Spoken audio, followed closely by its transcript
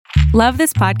Love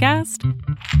this podcast?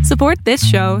 Support this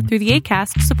show through the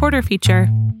Acast supporter feature.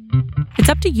 It's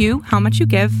up to you how much you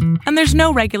give, and there's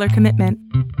no regular commitment.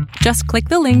 Just click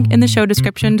the link in the show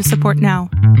description to support now.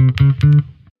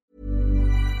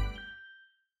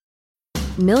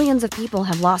 Millions of people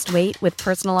have lost weight with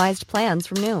personalized plans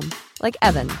from Noom. Like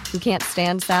Evan, who can't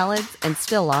stand salads and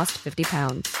still lost 50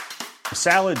 pounds.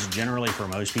 Salads generally for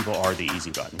most people are the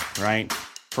easy button, right?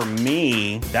 For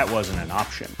me, that wasn't an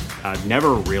option. I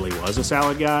never really was a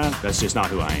salad guy. That's just not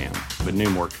who I am. But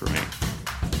Noom worked for me.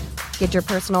 Get your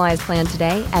personalized plan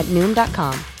today at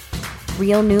Noom.com.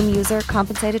 Real Noom user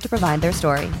compensated to provide their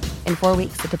story. In 4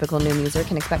 weeks, the typical Noom user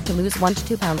can expect to lose 1 to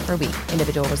 2 pounds per week.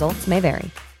 Individual results may vary.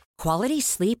 Quality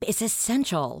sleep is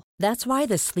essential. That's why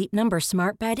the Sleep Number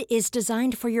Smart Bed is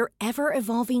designed for your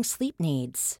ever-evolving sleep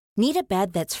needs. Need a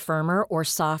bed that's firmer or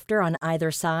softer on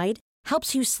either side?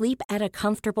 Helps you sleep at a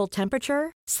comfortable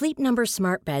temperature? Sleep Number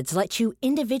Smart Beds let you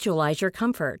individualize your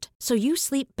comfort, so you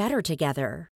sleep better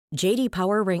together. J.D.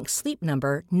 Power ranks Sleep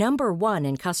Number number 1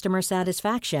 in customer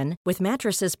satisfaction with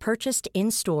mattresses purchased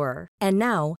in-store. And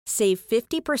now, save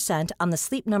 50% on the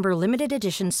Sleep Number Limited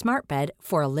Edition Smart Bed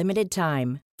for a limited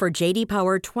time. For J.D.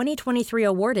 Power 2023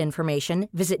 award information,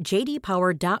 visit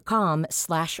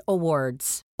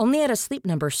jdpower.com/awards. Only at a Sleep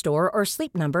Number store or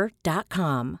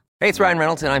sleepnumber.com. Hey, it's Ryan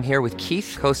Reynolds, and I'm here with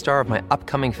Keith, co-star of my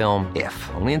upcoming film,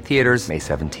 If, only in theaters May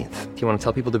 17th. Do you want to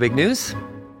tell people the big news?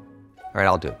 All right,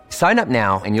 I'll do it. Sign up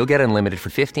now and you'll get unlimited for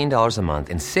 $15 a month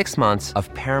and 6 months of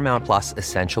Paramount Plus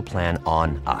Essential Plan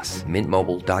on us.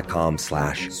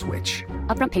 MintMobile.com/switch.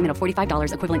 Upfront payment of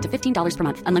 $45 equivalent to $15 per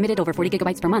month. Unlimited over 40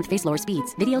 gigabytes per month. Face lower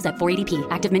speeds. Videos at 480p.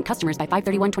 Active Mint customers by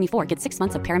 531.24 get 6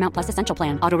 months of Paramount Plus Essential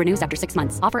Plan. Auto renews after 6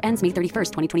 months. Offer ends May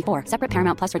 31st, 2024. Separate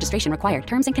Paramount Plus registration required.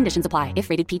 Terms and conditions apply if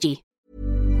rated PG.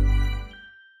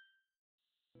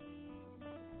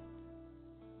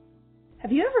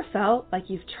 Have you ever felt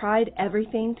like you've tried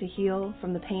everything to heal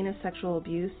from the pain of sexual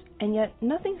abuse, and yet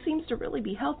nothing seems to really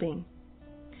be helping?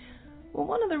 Well,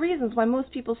 one of the reasons why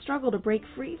most people struggle to break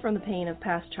free from the pain of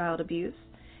past child abuse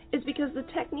is because the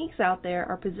techniques out there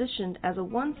are positioned as a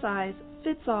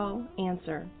one-size-fits-all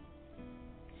answer.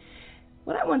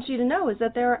 What I want you to know is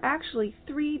that there are actually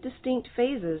 3 distinct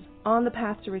phases on the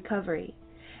path to recovery,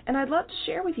 and I'd love to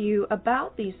share with you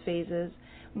about these phases,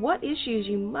 what issues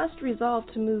you must resolve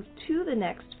to move to the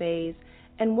next phase,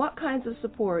 and what kinds of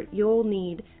support you'll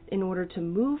need in order to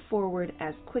move forward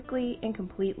as quickly and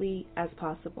completely as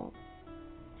possible.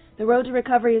 The road to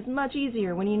recovery is much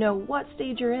easier when you know what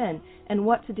stage you're in and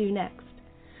what to do next.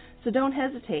 So don't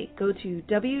hesitate. Go to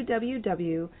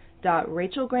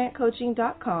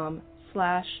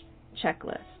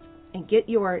www.rachelgrantcoaching.com/checklist and get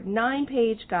your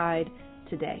 9-page guide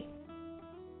today.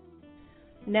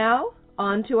 Now,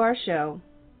 on to our show.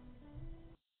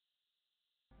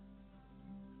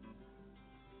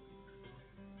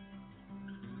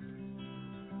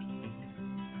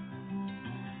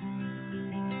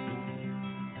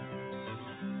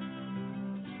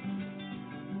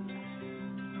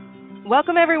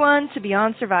 Welcome everyone to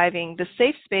Beyond Surviving, the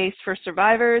safe space for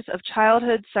survivors of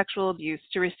childhood sexual abuse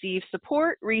to receive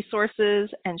support, resources,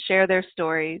 and share their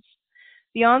stories.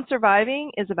 Beyond Surviving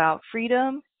is about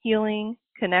freedom, healing,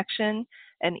 connection,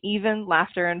 and even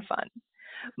laughter and fun.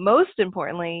 Most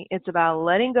importantly, it's about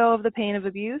letting go of the pain of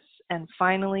abuse and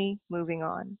finally moving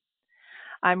on.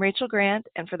 I'm Rachel Grant,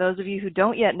 and for those of you who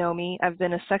don't yet know me, I've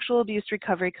been a sexual abuse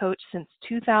recovery coach since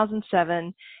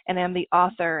 2007 and am the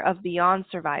author of Beyond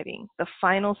Surviving, the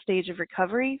final stage of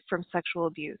recovery from sexual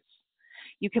abuse.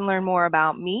 You can learn more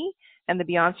about me and the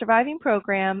Beyond Surviving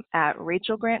program at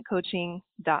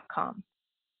rachelgrantcoaching.com.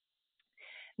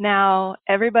 Now,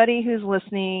 everybody who's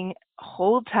listening,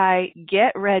 hold tight,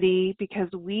 get ready,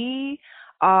 because we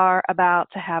are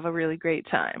about to have a really great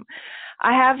time.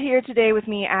 I have here today with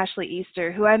me Ashley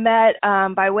Easter, who I met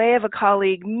by way of a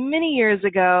colleague many years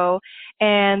ago,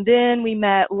 and then we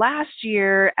met last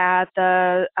year at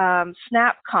the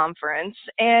SNAP conference.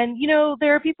 And, you know,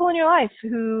 there are people in your life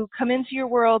who come into your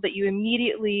world that you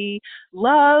immediately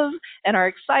love and are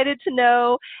excited to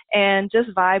know and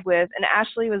just vibe with. And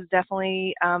Ashley was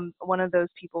definitely one of those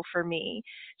people for me.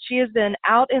 She has been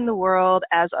out in the world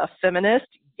as a feminist.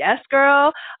 Yes,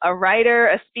 girl, a writer,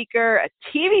 a speaker, a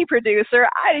TV producer.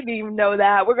 I didn't even know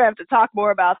that. We're going to have to talk more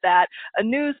about that. A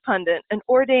news pundit, an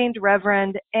ordained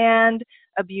reverend, and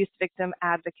abuse victim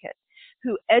advocate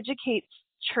who educates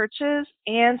churches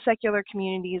and secular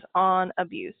communities on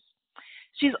abuse.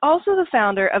 She's also the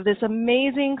founder of this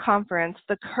amazing conference,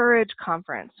 the Courage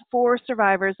Conference, for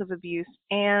survivors of abuse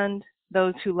and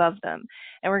those who love them.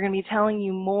 And we're going to be telling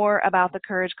you more about the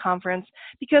Courage Conference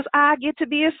because I get to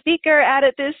be a speaker at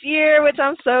it this year, which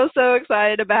I'm so, so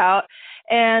excited about.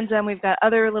 And we've got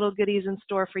other little goodies in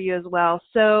store for you as well.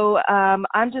 So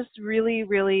I'm just really,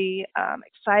 really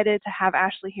excited to have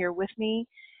Ashley here with me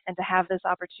and to have this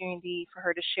opportunity for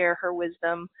her to share her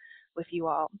wisdom with you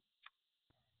all.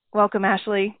 Welcome,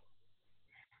 Ashley.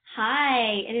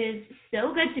 Hi, it is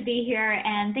so good to be here,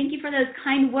 and thank you for those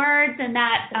kind words and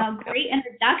that great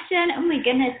introduction. Oh my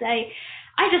goodness,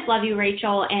 I just love you,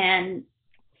 Rachel, and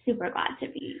super glad to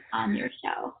be on your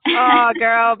show. Oh,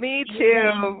 girl, me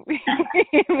too.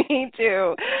 Me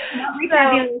too.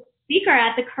 So, speaker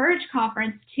at the Courage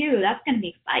Conference too. That's going to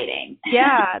be exciting.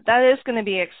 Yeah, that is going to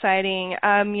be exciting.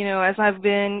 As I've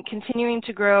been continuing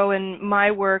to grow in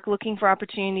my work, looking for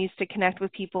opportunities to connect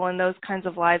with people in those kinds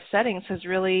of live settings has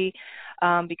really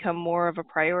become more of a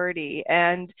priority.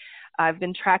 And I've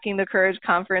been tracking the Courage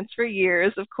Conference for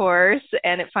years, of course,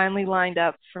 and it finally lined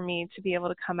up for me to be able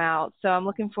to come out. So I'm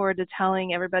looking forward to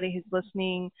telling everybody who's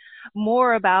listening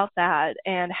more about that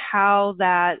and how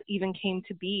that even came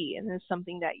to be, and is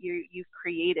something that you've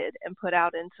created and put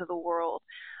out into the world,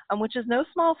 which is no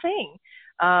small thing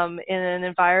in an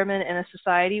environment and a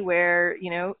society where,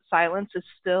 silence is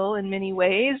still in many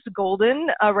ways golden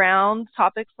around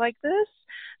topics like this.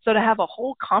 So to have a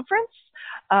whole conference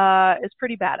is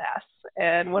pretty badass,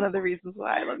 and one of the reasons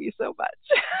why I love you so much.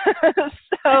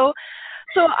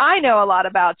 So I know a lot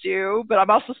about you, but I'm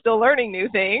also still learning new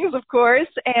things, of course.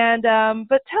 And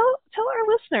but tell our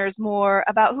listeners more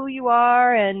about who you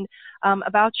are and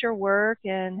about your work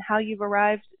and how you've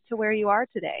arrived to where you are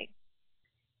today.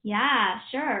 Yeah,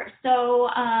 sure. So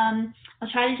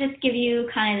I'll try to just give you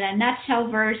kind of the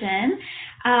nutshell version.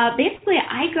 Basically,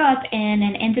 I grew up in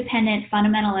an independent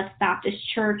fundamentalist Baptist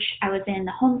church. I was in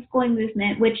the homeschooling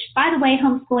movement, which, by the way,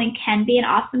 homeschooling can be an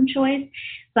awesome choice,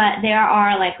 but there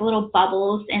are like little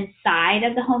bubbles inside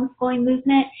of the homeschooling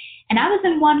movement. And I was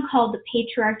in one called the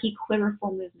Patriarchy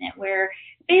Quiverful movement, where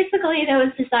basically there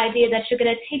was this idea that you're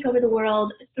going to take over the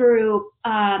world through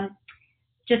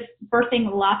just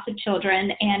birthing lots of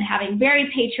children and having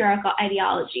very patriarchal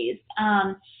ideologies.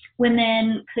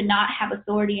 Women could not have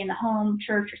authority in the home,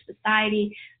 church, or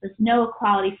society. There's no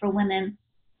equality for women.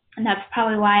 And that's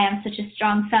probably why I'm such a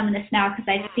strong feminist now, because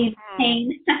I've seen the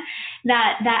pain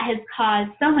that has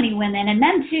caused so many women, and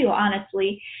men too,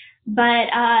 honestly. But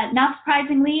not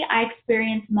surprisingly, I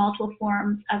experienced multiple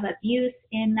forms of abuse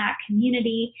in that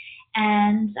community.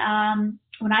 And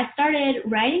when I started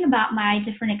writing about my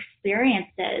different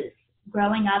experiences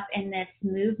growing up in this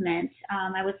movement,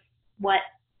 I was what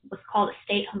was called a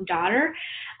stay-at-home daughter.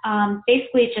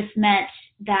 Basically, it just meant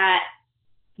that,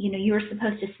 you were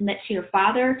supposed to submit to your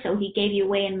father till he gave you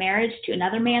away in marriage to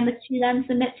another man that you then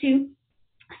submit to.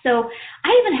 So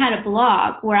I even had a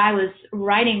blog where I was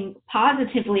writing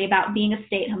positively about being a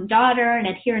stay-at-home daughter and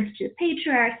adherence to the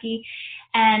patriarchy.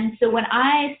 And so when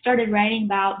I started writing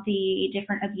about the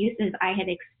different abuses I had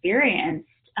experienced,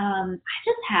 I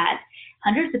just had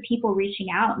hundreds of people reaching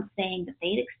out and saying that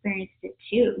they'd experienced it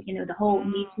too. The whole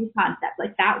Me Too concept,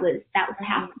 like that was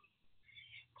happening.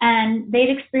 And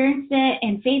they'd experienced it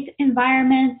in faith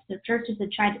environments. The churches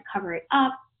had tried to cover it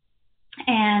up.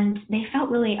 And they felt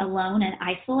really alone and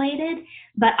isolated,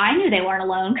 but I knew they weren't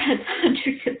alone because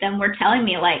hundreds of them were telling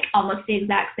me like almost the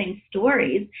exact same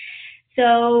stories.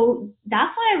 So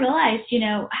that's when I realized,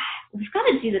 we've got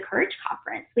to do the Courage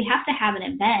Conference. We have to have an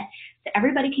event so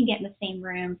everybody can get in the same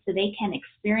room so they can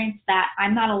experience that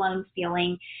I'm not alone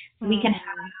feeling. So we can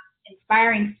have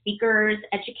inspiring speakers,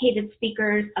 educated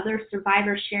speakers, other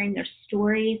survivors sharing their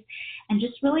stories, and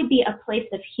just really be a place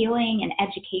of healing and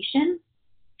education.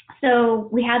 So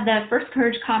we had the first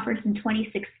Courage Conference in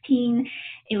 2016.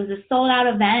 It was a sold-out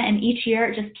event, and each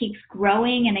year it just keeps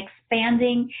growing and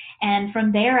expanding. And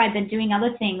from there, I've been doing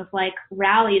other things like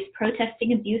rallies,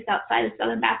 protesting abuse outside the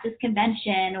Southern Baptist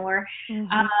Convention, or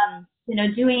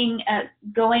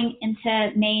going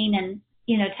into Maine and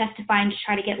testifying to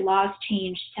try to get laws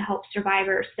changed to help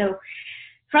survivors. So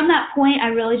from that point, I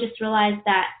really just realized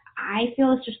that I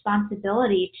feel this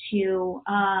responsibility to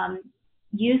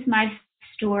use my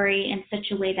story in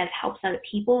such a way that helps other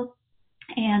people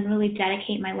and really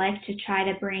dedicate my life to try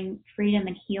to bring freedom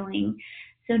and healing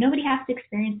so nobody has to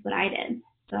experience what I did.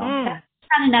 So that's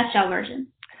kind of a nutshell version.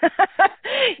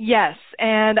 Yes,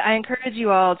 and I encourage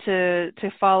you all to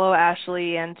follow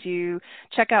Ashley and to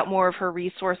check out more of her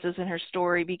resources and her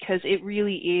story, because it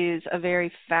really is a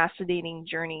very fascinating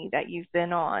journey that you've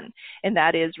been on, and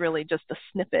that is really just a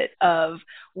snippet of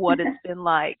what it's been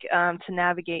like to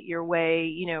navigate your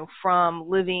way, from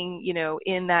living,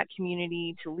 in that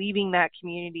community to leaving that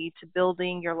community to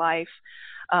building your life.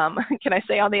 Can I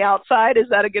say on the outside? Is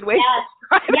that a good way to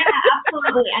describe it? Yeah,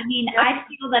 absolutely. I mean, I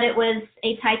feel that it was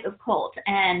a type of cult,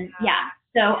 and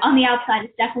so on the outside,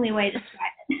 it's definitely a way to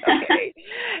describe it. Okay.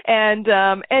 And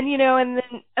then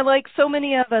like so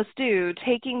many of us do,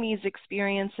 taking these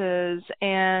experiences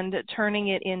and turning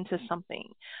it into something.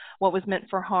 What was meant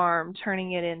for harm,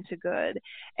 turning it into good.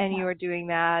 And you are doing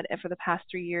that for the past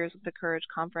 3 years with the Courage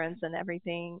Conference and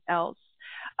everything else.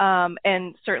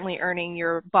 And certainly earning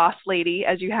your boss lady,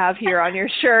 as you have here on your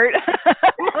shirt,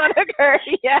 moniker.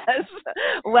 Yes,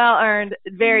 well earned,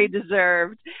 very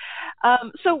deserved.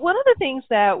 So one of the things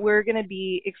that we're going to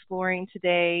be exploring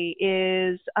today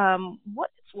is what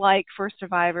it's like for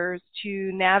survivors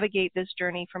to navigate this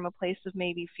journey from a place of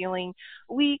maybe feeling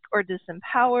weak or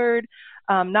disempowered,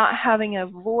 not having a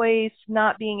voice,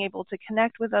 not being able to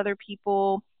connect with other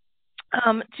people,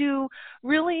 to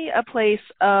really a place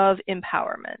of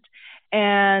empowerment.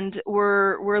 And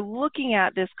we're looking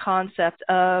at this concept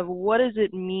of what does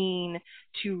it mean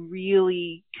to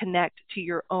really connect to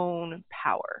your own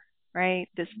power, right?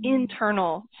 This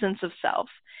internal sense of self.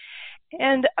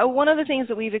 And one of the things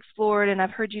that we've explored, and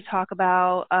I've heard you talk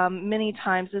about many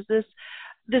times, is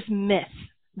this myth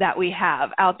that we have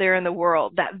out there in the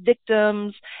world that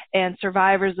victims and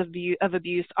survivors of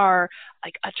abuse are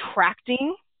like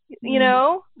attracting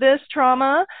this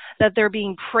trauma, that they're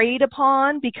being preyed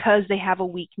upon because they have a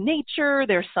weak nature,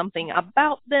 there's something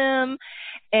about them,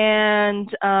 and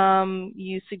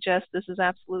you suggest this is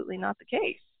absolutely not the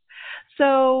case.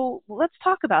 So let's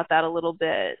talk about that a little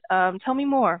bit. Tell me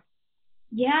more.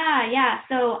 Yeah.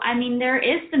 So, I mean, there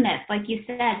is the myth, like you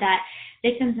said, that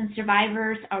victims and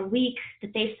survivors are weak,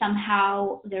 that they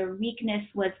somehow, their weakness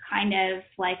was kind of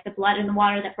like the blood in the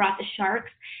water that brought the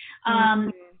sharks.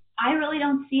 I really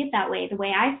don't see it that way. The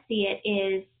way I see it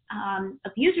is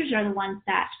abusers are the ones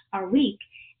that are weak.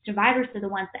 Survivors are the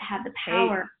ones that have the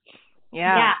power.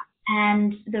 Yeah.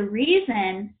 And the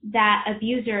reason that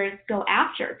abusers go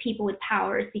after people with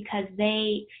power is because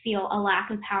they feel a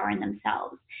lack of power in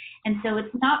themselves. And so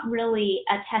it's not really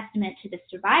a testament to the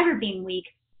survivor being weak.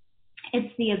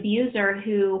 It's the abuser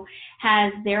who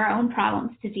has their own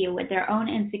problems to deal with, their own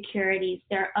insecurities,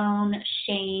 their own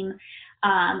shame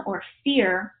or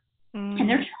fear. And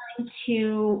they're trying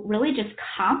to really just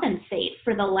compensate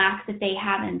for the lack that they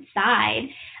have inside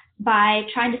by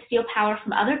trying to steal power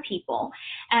from other people.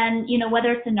 And,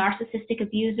 whether it's a narcissistic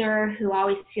abuser who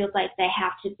always feels like they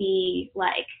have to be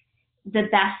like the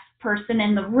best person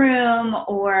in the room,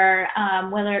 or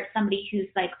whether it's somebody who's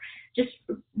like just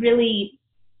really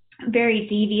very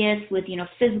devious with,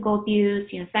 physical abuse,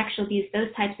 sexual abuse,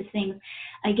 those types of things.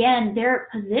 Again, they're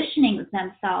positioning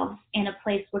themselves in a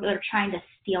place where they're trying to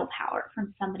steal power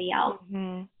from somebody else.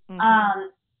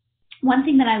 One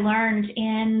thing that I learned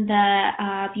in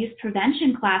the abuse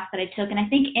prevention class that I took, and I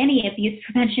think any abuse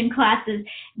prevention classes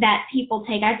that people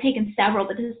take, I've taken several,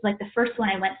 but this is like the first one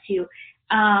I went to,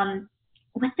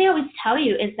 what they always tell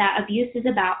you is that abuse is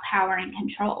about power and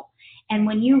control. And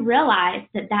when you realize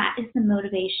that that is the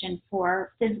motivation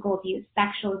for physical abuse,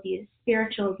 sexual abuse,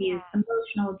 spiritual abuse,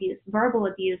 emotional abuse, verbal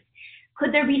abuse,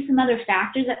 could there be some other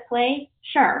factors at play?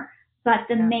 Sure. But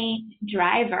the main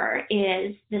driver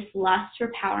is this lust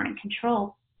for power and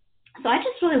control. So I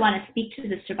just really want to speak to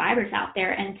the survivors out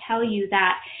there and tell you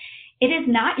that it is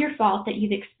not your fault that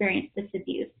you've experienced this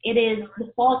abuse. It is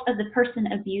the fault of the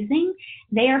person abusing.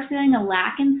 They are feeling a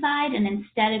lack inside, and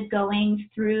instead of going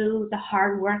through the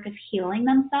hard work of healing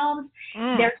themselves,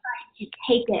 they're trying to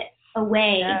take it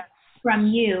away from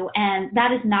you. And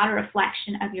that is not a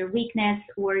reflection of your weakness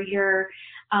or your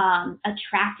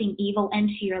attracting evil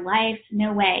into your life.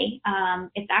 No way.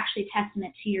 It's actually a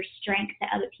testament to your strength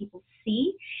that other people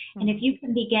see. And if you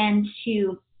can begin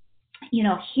to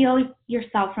heal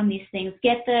yourself from these things,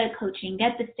 get the coaching,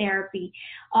 get the therapy,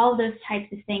 all those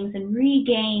types of things, and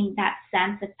regain that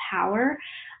sense of power,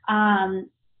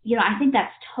 I think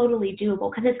that's totally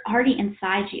doable because it's already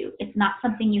inside you. It's not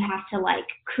something you have to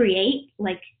create,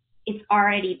 it's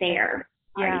already there.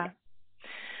 Yeah.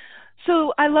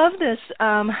 So I love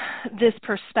this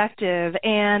perspective,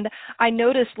 and I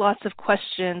noticed lots of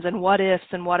questions and what ifs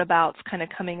and what abouts kind of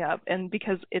coming up, and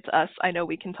because it's us, I know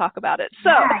we can talk about it.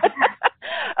 So,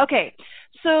 okay,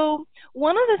 So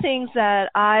one of the things that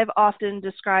I've often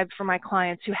described for my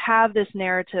clients who have this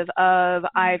narrative of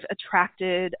I've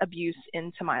attracted abuse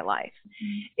into my life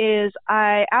is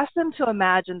I ask them to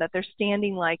imagine that they're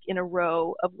standing like in a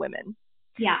row of women.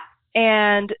 Yeah.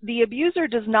 And the abuser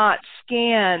does not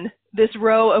scan this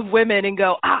row of women and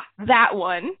go, that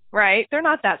one, right? They're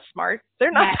not that smart.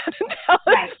 They're not that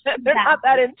intelligent. Right. They're not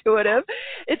that intuitive.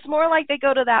 It's more like they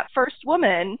go to that first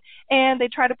woman and they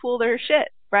try to pull their shit,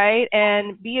 right?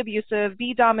 And be abusive,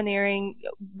 be domineering,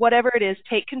 whatever it is,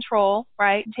 take control,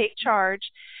 right? Take charge.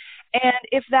 And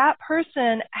if that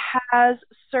person has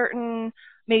certain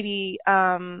maybe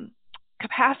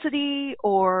capacity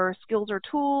or skills or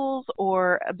tools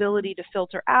or ability to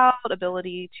filter out,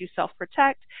 ability to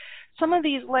self-protect, some of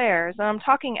these layers, and I'm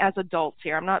talking as adults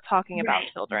here, I'm not talking about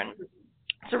children.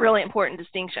 It's a really important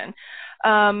distinction,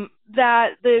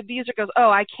 that the abuser goes,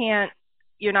 oh, I can't,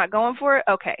 you're not going for it?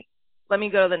 Okay, let me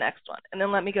go to the next one, and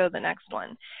then let me go to the next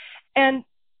one. And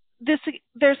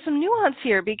there's some nuance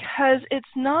here, because it's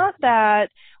not that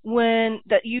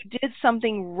that you did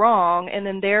something wrong and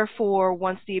then therefore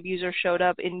once the abuser showed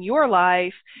up in your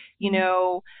life,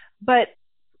 but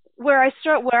where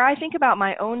I think about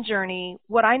my own journey,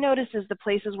 what I notice is the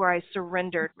places where I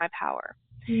surrendered my power.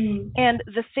 And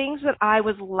the things that I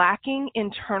was lacking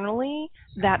internally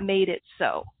that made it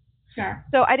so. Sure.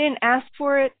 So I didn't ask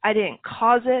for it, I didn't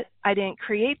cause it, I didn't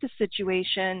create the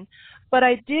situation, but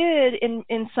I did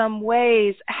in some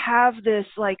ways have this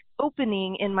like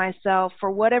opening in myself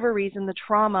for whatever reason, the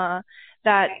trauma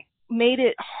that made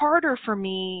it harder for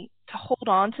me to hold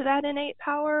on to that innate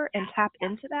power and tap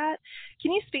into that.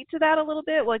 Can you speak to that a little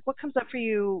bit? Like what comes up for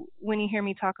you when you hear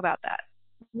me talk about that?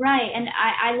 Right. And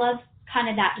I love kind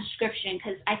of that description,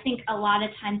 because I think a lot of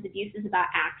times abuse is about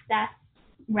access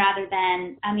rather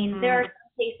than, there are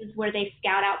some cases where they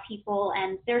scout out people,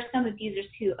 and there are some abusers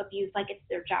who abuse like it's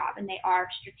their job and they are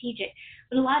strategic,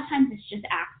 but a lot of times it's just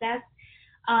access.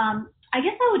 I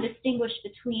guess I would distinguish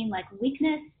between like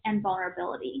weakness and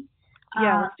vulnerability.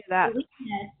 Let's do that.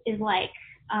 Weakness is like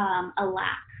a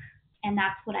lack, and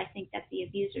that's what I think that the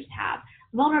abusers have.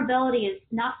 Vulnerability is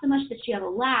not so much that you have a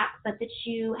lack, but that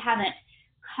you haven't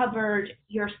covered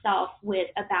yourself with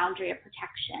a boundary of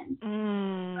protection.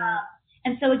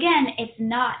 And so again, it's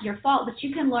not your fault, but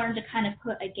you can learn to kind of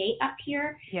put a gate up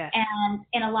here. Yes. And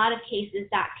in a lot of cases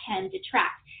that can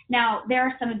detract. Now, there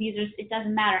are some abusers, it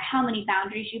doesn't matter how many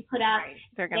boundaries you put up. Right.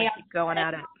 They're going to keep going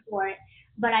at it. For it.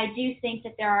 But I do think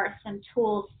that there are some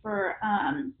tools for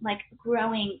like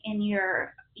growing in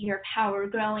your power,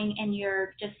 growing in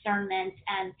your discernment,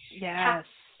 and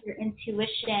your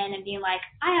intuition, and being like,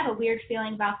 I have a weird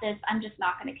feeling about this. I'm just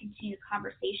not going to continue the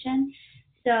conversation.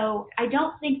 So I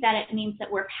don't think that it means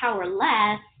that we're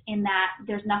powerless in that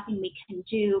there's nothing we can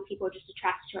do. People are just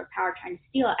attracted to our power trying to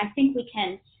steal it. I think we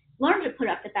can learn to put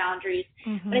up the boundaries,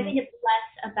 but I think it's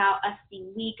less about us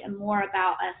being weak and more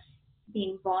about us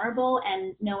being vulnerable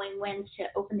and knowing when to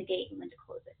open the gate and when to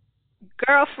close it.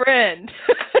 Girlfriend,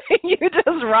 you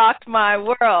just rocked my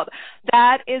world.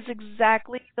 That is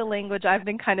exactly the language I've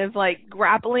been kind of like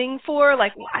grappling for.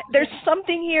 Like, there's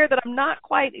something here that I'm not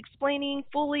quite explaining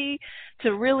fully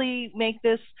to really make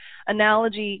this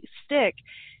analogy stick.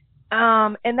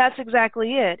 And that's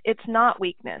exactly it. It's not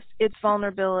weakness. It's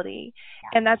vulnerability.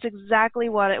 And that's exactly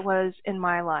what it was in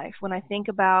my life. When I think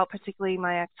about particularly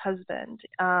my ex-husband,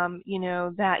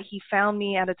 that he found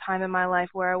me at a time in my life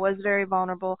where I was very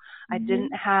vulnerable. I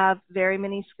didn't have very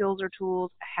many skills or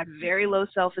tools. I had very low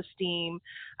self-esteem.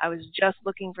 I was just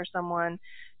looking for someone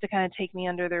to kind of take me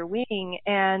under their wing.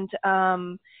 And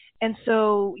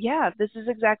so, this is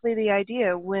exactly the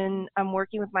idea. When I'm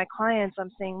working with my clients,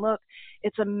 I'm saying, look,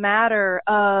 it's a matter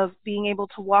of being able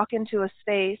to walk into a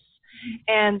space,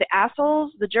 and the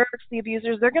assholes, the jerks, the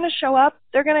abusers, they're going to show up.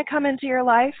 They're going to come into your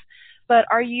life. But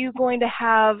are you going to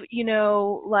have,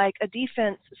 like a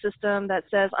defense system that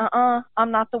says,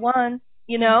 I'm not the one,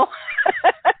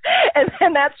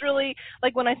 And that's really,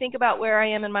 like, when I think about where I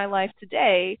am in my life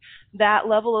today, that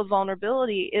level of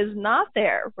vulnerability is not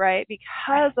there, right?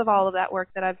 Because of all of that work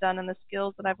that I've done and the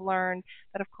skills that I've learned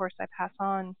that, of course, I pass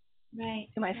on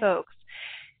to my folks.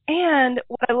 And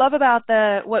what I love about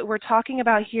what we're talking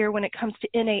about here when it comes to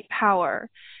innate power,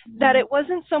 that it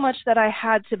wasn't so much that I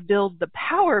had to build the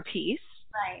power piece.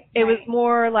 It was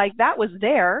more like that was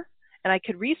there and I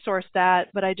could resource that,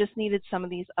 but I just needed some of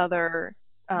these other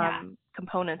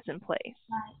components in place.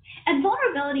 And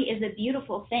vulnerability is a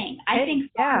beautiful thing. I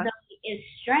think vulnerability is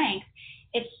strength.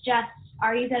 It's just,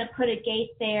 are you going to put a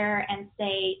gate there and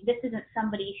say, this isn't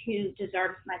somebody who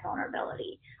deserves my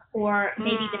vulnerability? Or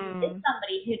maybe this is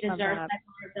somebody who deserves my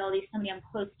vulnerability, somebody I'm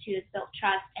close to has built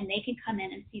trust, and they can come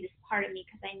in and see this part of me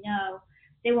because I know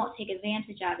they won't take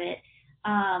advantage of it.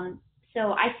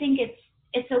 So I think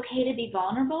it's okay to be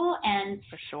vulnerable, and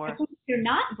for sure. I think if you're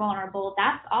not vulnerable,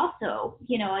 that's also,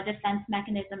 a defense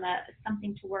mechanism,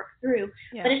 something to work through.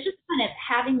 Yeah. But it's just kind of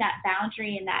having that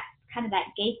boundary and that kind of that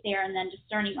gate there, and then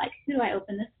discerning, like, who do I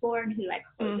open this for and who do I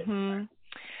close it for?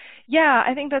 Yeah,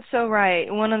 I think that's so right.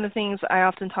 One of the things I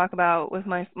often talk about with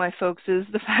my folks is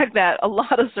the fact that a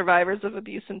lot of survivors of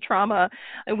abuse and trauma,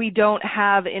 we don't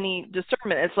have any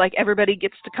discernment. It's like everybody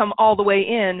gets to come all the way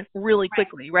in really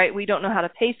quickly, right? We don't know how to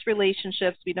pace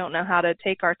relationships. We don't know how to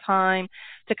take our time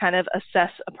to kind of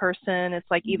assess a person.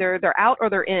 It's like either they're out or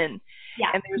they're in. Yeah.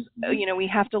 And there's, we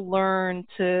have to learn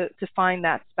to find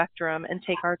that spectrum and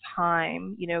take our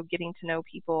time, getting to know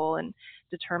people and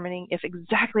determining if,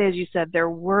 exactly as you said, they're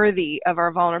worthy of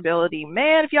our vulnerability.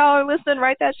 Man, if y'all are listening,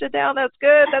 write that shit down. That's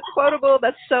good. That's quotable.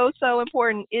 That's so, so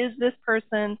important. Is this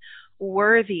person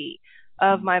worthy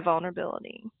of my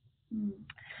vulnerability?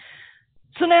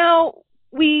 So now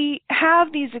we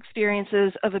have these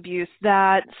experiences of abuse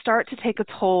that start to take a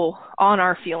toll on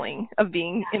our feeling of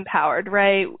being empowered,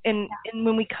 right? And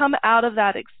when we come out of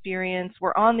that experience,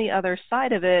 we're on the other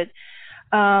side of it.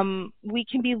 We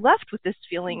can be left with this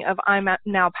feeling of I'm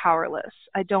now powerless.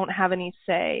 I don't have any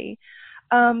say.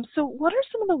 So what are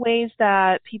some of the ways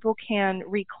that people can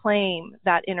reclaim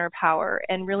that inner power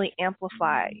and really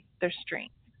amplify their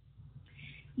strength?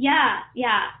 Yeah.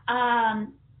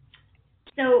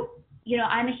 So,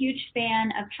 I'm a huge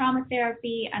fan of trauma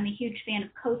therapy. I'm a huge fan of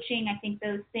coaching. I think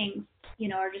those things,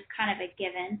 are just kind of a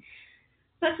given.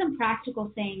 But some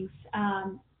practical things,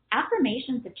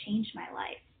 affirmations have changed my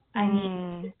life. I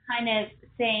mean, just kind of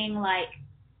saying, like,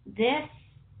 this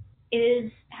is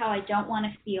how I don't want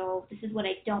to feel. This is what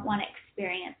I don't want to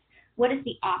experience. What is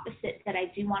the opposite that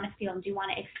I do want to feel and do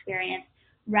want to experience?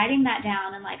 Writing that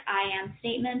down in, like, I am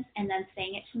statements, and then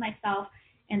saying it to myself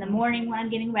in the morning when I'm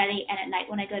getting ready and at night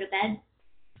when I go to bed.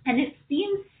 And it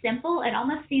seems simple. It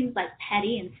almost seems, like,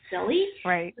 petty and silly.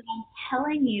 Right. But I'm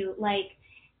telling you, like,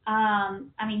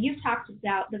 you've talked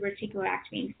about the reticular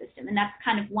activating system, and that's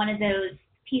kind of one of those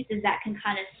pieces that can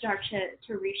kind of start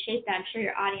to reshape that. I'm sure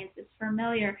your audience is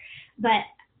familiar, but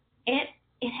it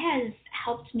has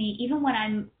helped me even when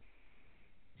I'm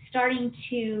starting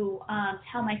to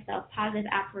tell myself positive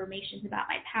affirmations about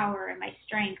my power and my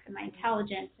strength and my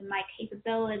intelligence and my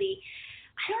capability.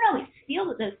 I don't always feel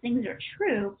that those things are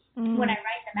true when I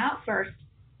write them out first.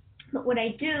 But what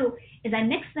I do is I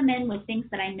mix them in with things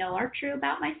that I know are true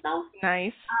about myself.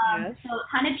 Nice. Yes. So it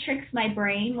kind of tricks my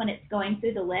brain when it's going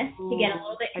through the list to get a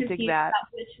little bit confused about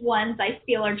which ones I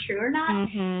feel are true or not.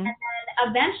 And then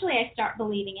eventually I start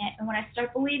believing it. And when I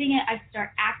start believing it, I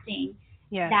start acting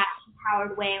that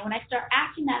empowered way. And when I start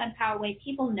acting that empowered way,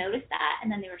 people notice that,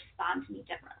 and then they respond to me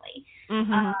differently.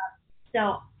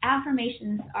 So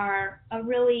affirmations are a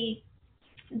really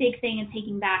big thing in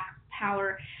taking back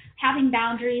power. Having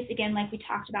boundaries, again, like we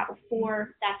talked about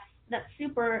before, that's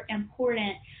super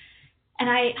important. And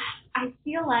I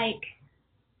feel like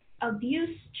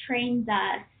abuse trains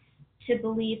us to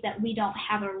believe that we don't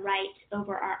have a right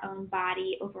over our own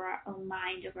body, over our own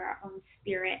mind, over our own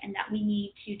spirit, and that we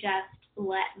need to just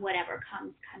let whatever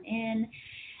comes come in.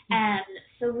 And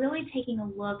so really taking a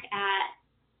look at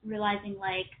realizing,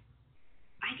 like,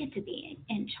 I get to be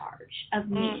in charge of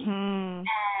me.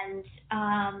 And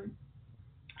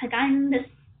like, I'm this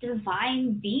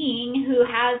divine being who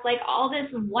has, like, all this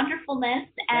wonderfulness,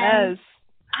 and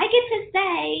I get to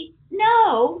say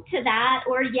no to that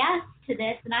or yes to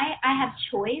this, and I have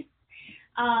choice.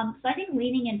 So I think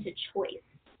leaning into choice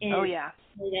is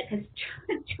really good,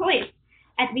 because choice,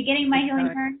 at the beginning of my healing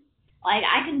journey, like,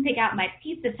 I can pick out my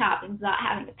pizza toppings without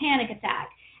having a panic attack.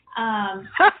 I'm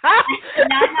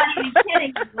not even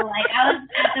kidding. Like, I was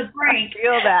at the brink.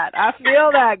 I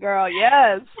feel that, girl.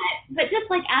 Yes. But just,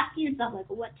 like, asking yourself, like,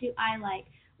 what do I like?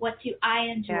 What do I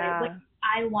enjoy? What do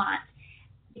I want?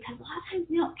 Because a lot of times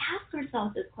we don't ask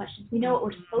ourselves those questions. We know what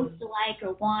we're supposed to like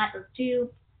or want or do.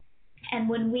 And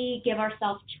when we give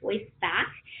ourselves choice back,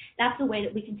 that's the way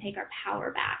that we can take our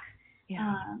power back.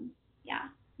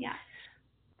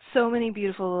 So many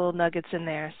beautiful little nuggets in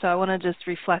there. So I want to just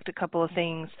reflect a couple of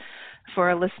things. for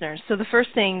our listeners. So the first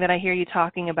thing that I hear you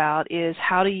talking about is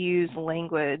how to use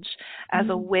language as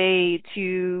a way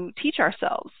to teach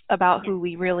ourselves about who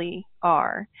we really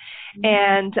are.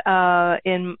 And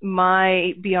in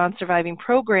my Beyond Surviving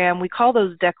program, we call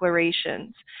those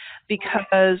declarations,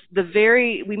 because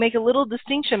we make a little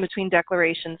distinction between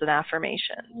declarations and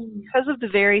affirmations because of the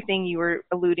very thing you were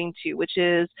alluding to, which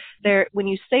is when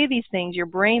you say these things, your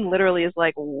brain literally is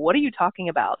like, what are you talking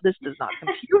about? This does not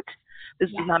compute. This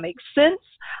does not make sense.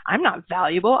 I'm not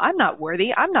valuable. I'm not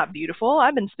worthy. I'm not beautiful.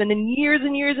 I've been spending years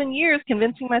and years and years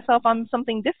convincing myself I'm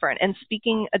something different and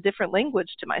speaking a different language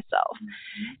to myself.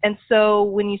 And so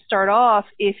when you start off,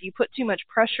 if you put too much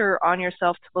pressure on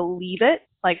yourself to believe it,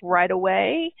 like right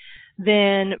away,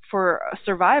 then for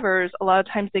survivors, a lot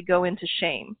of times they go into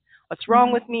shame. What's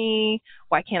wrong with me?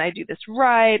 Why can't I do this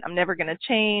right? I'm never going to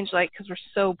change, because we're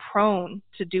so prone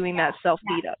to doing that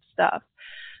self-beat-up stuff.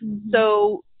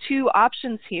 So 2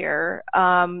 options here,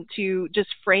 to just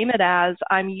frame it as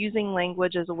I'm using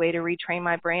language as a way to retrain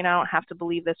my brain. I don't have to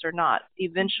believe this or not.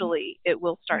 Eventually, it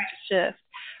will start to shift.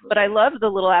 But I love the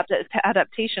little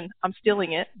adaptation. I'm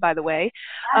stealing it, by the way,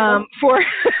 for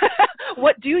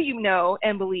what do you know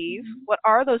and believe? What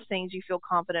are those things you feel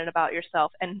confident about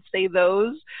yourself? And say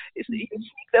those. So you can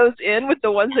sneak those in with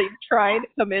the ones that you're trying to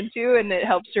come into, and it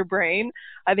helps your brain.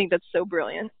 I think that's so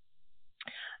brilliant.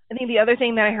 I think the other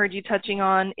thing that I heard you touching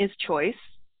on is choice,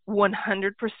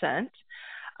 100%.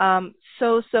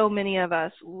 So many of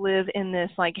us live in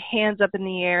this hands up in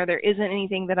the air, there isn't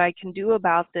anything that I can do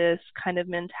about this kind of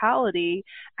mentality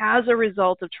as a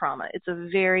result of trauma. It's a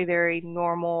very, very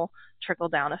normal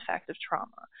trickle-down effect of trauma.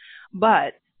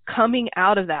 But coming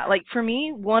out of that, for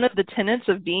me, one of the tenets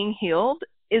of being healed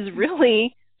is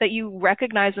really that you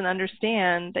recognize and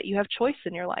understand that you have choice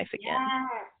in your life again.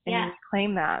 And you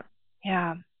claim that.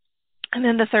 Yeah. And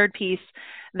then the third piece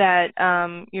that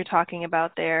you're talking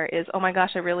about there is, oh my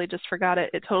gosh, I really just forgot it.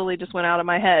 It totally just went out of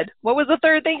my head. What was the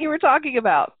third thing you were talking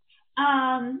about?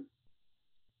 I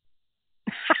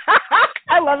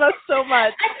love us so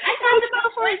much. I thought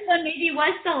the first one maybe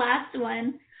was the last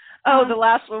one. Oh, the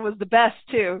last one was the best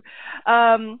too.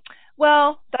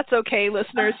 Well, that's okay,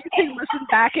 listeners. You can listen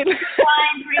back and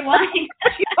rewind.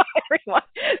 Rewind.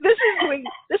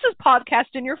 This is podcast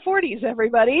in your 40s,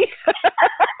 everybody.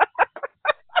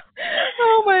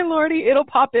 Oh my lordy, it'll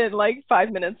pop in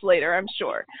 5 minutes later, I'm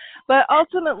sure. But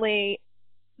ultimately,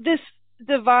 this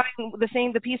divine,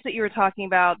 the piece that you were talking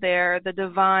about there, the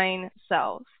divine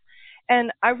self.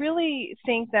 And I really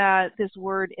think that this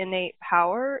word innate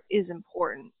power is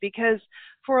important, because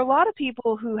for a lot of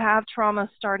people who have trauma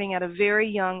starting at a very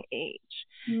young age,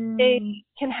 they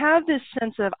can have this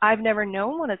sense of, I've never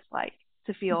known what it's like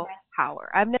to feel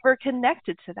power. I've never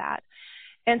connected to that.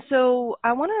 And so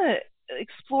I want to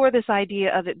explore this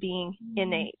idea of it being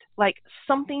innate, like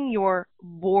something you're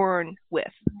born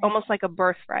with, almost like a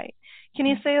birthright. Can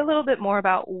you say a little bit more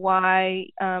about why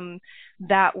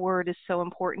that word is so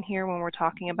important here when we're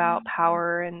talking about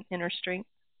power and inner strength?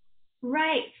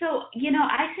 Right. So,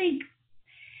 I think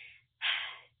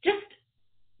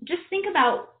just think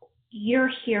about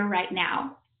you're here right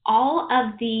now. All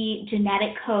of the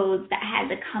genetic codes that had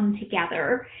to come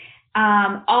together,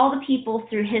 all the people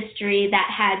through history that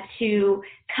had to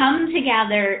come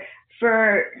together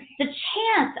for the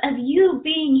chance of you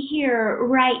being here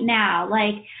right now.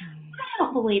 I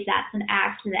don't believe that's an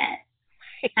accident.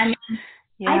 I mean,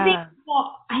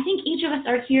 I think each of us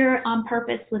are here on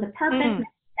purpose with a purpose.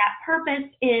 That purpose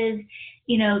is,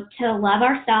 to love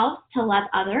ourselves, to love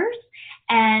others,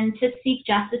 and to seek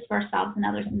justice for ourselves and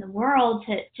others in the world,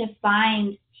 to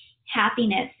find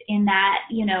happiness in that,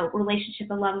 relationship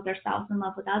of love with ourselves and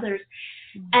love with others.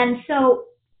 And so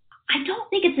I don't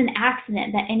think it's an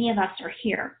accident that any of us are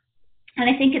here. And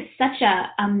I think it's such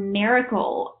a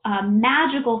miracle, a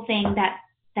magical thing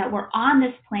that we're on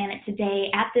this planet today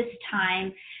at this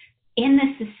time in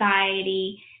this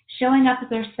society, showing up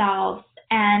as ourselves.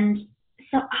 And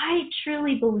so I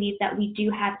truly believe that we do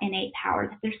have innate power,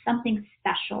 that there's something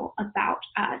special about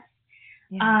us.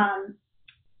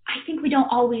 I think we don't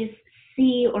always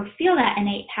see or feel that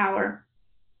innate power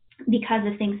because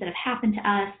of things that have happened to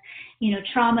us,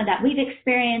 trauma that we've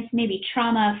experienced, maybe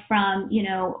trauma from,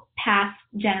 past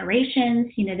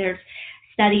generations. There's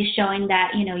studies showing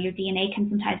that, your DNA can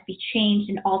sometimes be changed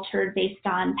and altered based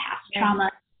on past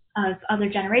trauma of other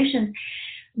generations.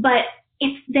 But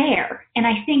it's there. And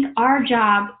I think our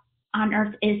job on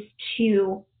earth is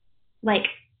to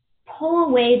pull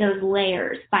away those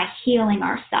layers by healing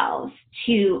ourselves,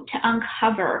 to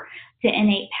uncover the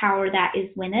innate power that is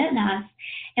within us.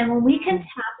 And when we can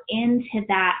tap into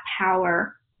that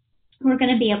power, we're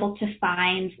going to be able to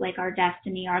find like our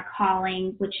destiny, our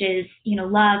calling, which is,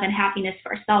 love and happiness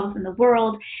for ourselves and the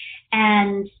world.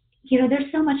 And,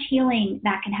 there's so much healing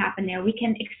that can happen there. We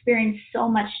can experience so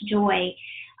much joy.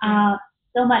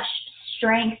 So much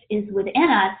strength is within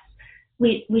us.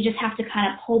 We just have to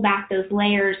kind of pull back those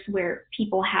layers where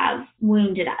people have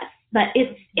wounded us. But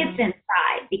it's inside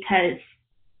because,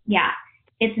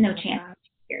 it's no chance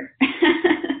here.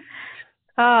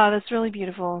 Oh, that's really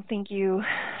beautiful. Thank you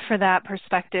for that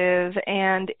perspective.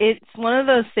 And it's one of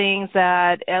those things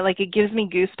that, it gives me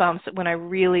goosebumps when I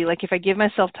really, if I give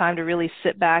myself time to really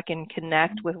sit back and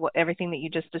connect with everything that you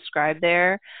just described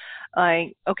there.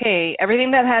 Okay,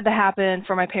 everything that had to happen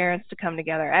for my parents to come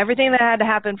together, everything that had to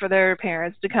happen for their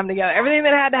parents to come together, everything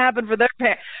that had to happen for their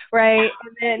parents, right?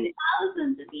 And then,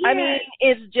 thousands of years. I mean,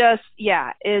 it's just,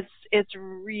 it's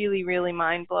really, really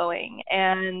mind-blowing.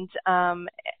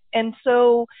 And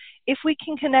so if we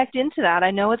can connect into that,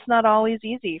 I know it's not always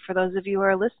easy for those of you who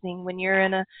are listening. When you're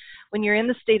in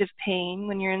the state of pain,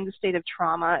 when you're in the state of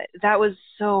trauma, that was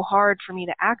so hard for me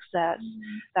to access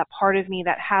that part of me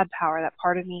that had power, that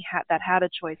part of me that had a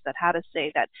choice, that had a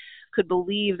say, that could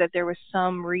believe that there was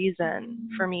some reason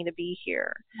for me to be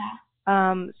here.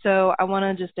 So I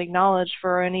want to just acknowledge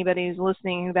for anybody who's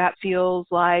listening that feels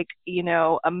like,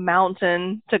 a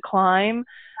mountain to climb.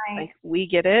 Right. We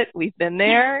get it. We've been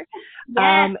there.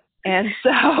 Yes. And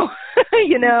so,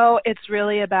 it's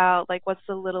really about what's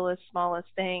the littlest, smallest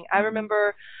thing. I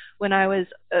remember when I was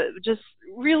just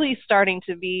really starting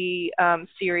to be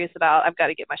serious about, I've got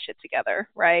to get my shit together,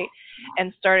 right?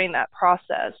 And starting that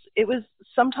process. It was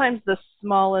sometimes the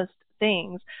smallest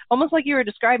things, almost like you were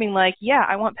describing,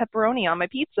 I want pepperoni on my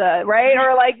pizza, right?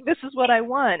 Or this is what I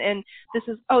want. And this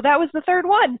is, that was the third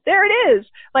one. There it is.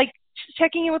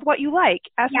 Checking in with what you like,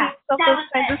 asking yourself those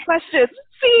kinds of questions.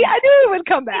 See, I knew it would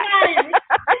come back.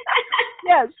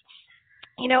 Yes.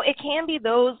 It can be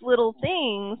those little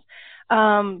things.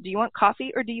 Do you want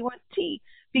coffee or do you want tea?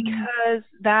 Because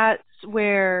that's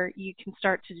where you can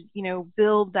start to,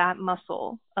 build that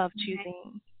muscle of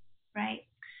choosing. Right.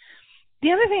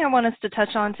 The other thing I want us to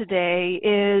touch on today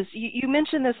is, you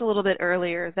mentioned this a little bit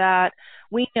earlier, that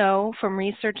we know from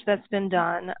research that's been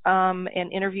done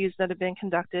and interviews that have been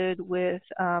conducted with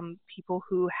people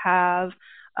who have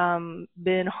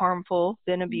been harmful,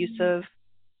 been abusive,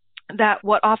 that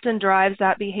what often drives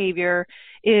that behavior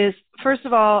is, first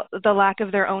of all, the lack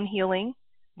of their own healing.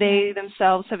 They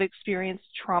themselves have experienced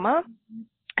trauma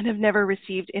and have never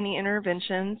received any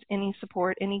interventions, any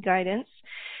support, any guidance.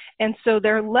 And so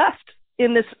they're left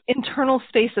in this internal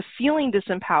space of feeling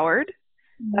disempowered.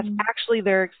 That's actually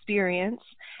their experience.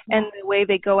 And the way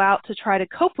they go out to try to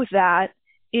cope with that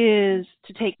is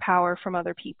to take power from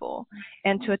other people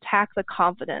and to attack the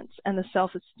confidence and the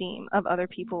self-esteem of other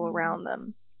people around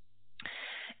them.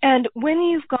 And when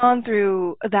you've gone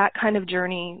through that kind of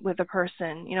journey with a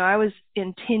person, I was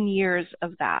in 10 years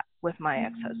of that with my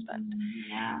ex-husband.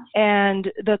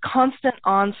 And the constant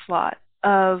onslaught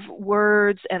of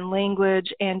words and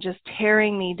language and just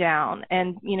tearing me down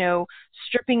and,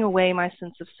 stripping away my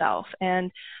sense of self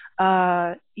and,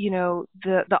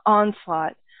 the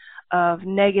onslaught of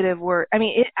negative words. I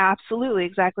mean, it absolutely,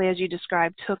 exactly as you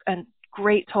described, took a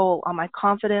great toll on my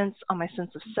confidence, on my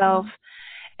sense of self.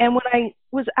 And when I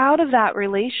was out of that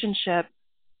relationship,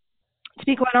 to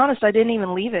be quite honest, I didn't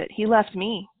even leave it. He left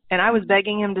me, and I was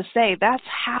begging him to stay. That's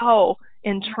how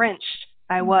entrenched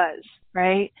I was,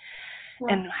 right?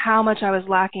 And how much I was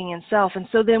lacking in self. And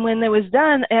so then when it was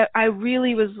done, I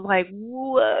really was like,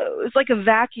 whoa, it was like a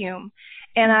vacuum.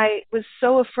 And I was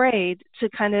so afraid to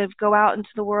kind of go out into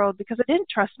the world because I didn't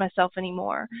trust myself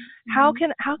anymore. How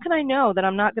can I know that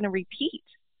I'm not going to repeat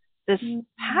this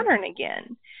pattern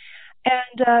again?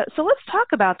 And so let's talk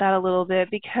about that a little bit,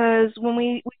 because when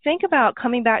we think about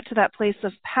coming back to that place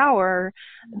of power,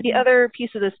 the other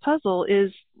piece of this puzzle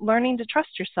is learning to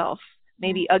trust yourself,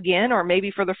 maybe again or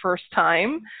maybe for the first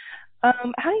time.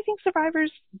 How do you think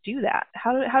survivors do that?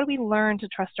 How do we learn to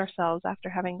trust ourselves after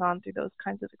having gone through those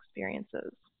kinds of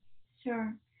experiences?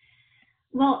 Sure.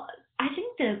 Well, I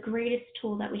think the greatest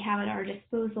tool that we have at our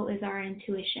disposal is our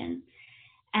intuition.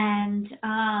 And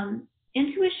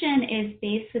intuition is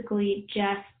basically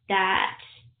just that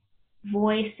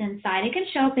voice inside. It can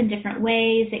show up in different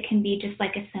ways. It can be just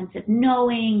like a sense of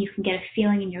knowing. You can get a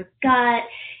feeling in your gut.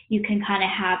 You can kind of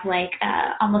have like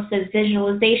almost a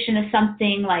visualization of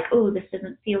something like, oh, this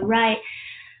doesn't feel right.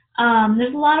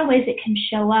 There's a lot of ways it can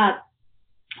show up.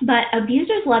 But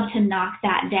abusers love to knock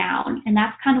that down. And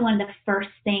that's kind of one of the first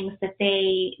things that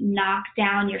they knock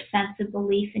down, your sense of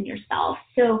belief in yourself.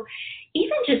 So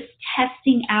even just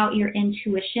testing out your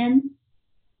intuition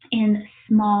in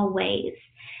small ways.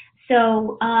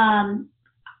 So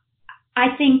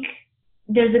I think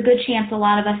there's a good chance a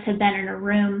lot of us have been in a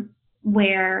room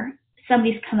where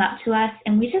somebody's come up to us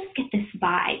and we just get this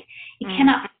vibe. You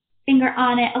cannot put a finger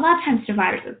on it. A lot of times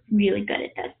survivors are really good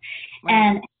at this. Right.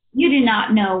 And you do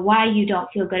not know why you don't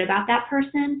feel good about that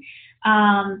person,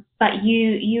 but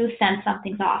you sense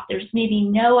something's off. There's maybe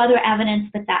no other evidence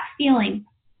but that feeling.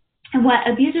 And what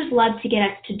abusers love to get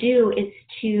us to do is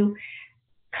to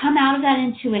come out of that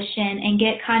intuition and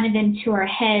get kind of into our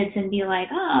heads and be like,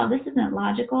 oh, this isn't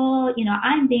logical.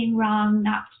 I'm being wrong,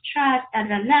 not to trust, da,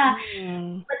 da, da.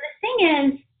 But the thing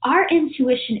is, our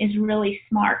intuition is really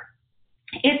smart.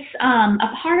 It's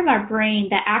a part of our brain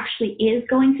that actually is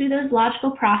going through those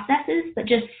logical processes, but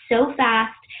just so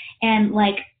fast and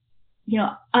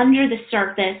under the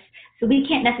surface. So we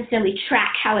can't necessarily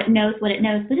track how it knows what it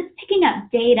knows, but it's picking up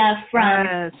data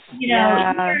from,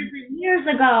 years and years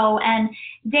ago, and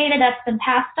data that's been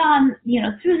passed on,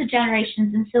 through the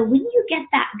generations. And so when you get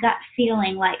that gut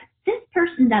feeling like this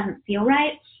person doesn't feel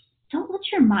right, don't let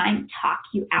your mind talk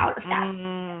you out of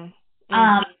that.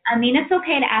 It's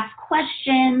okay to ask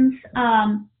questions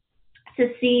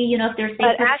to see, if there's.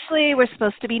 But Ashley, we're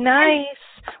supposed to be nice.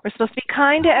 We're supposed to be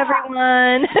kind to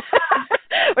everyone.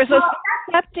 We're supposed to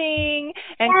be accepting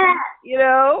and,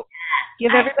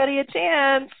 give everybody a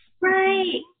chance.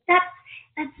 Right.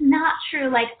 That's not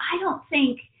true. I don't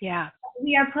think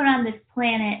we are put on this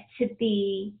planet to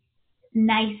be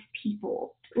nice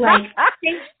people.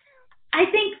 I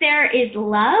think there is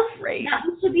love that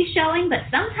we should be showing, but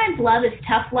sometimes love is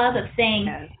tough love of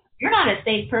saying, you're not a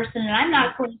safe person, and I'm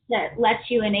not going to let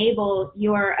you enable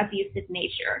your abusive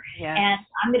nature. Yes. And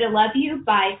I'm going to love you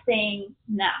by saying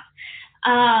no.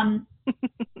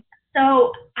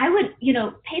 So I would,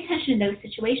 pay attention to those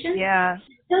situations. Yeah.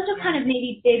 Those are kind of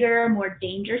maybe bigger, more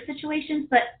dangerous situations,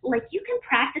 but you can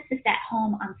practice this at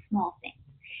home on small things.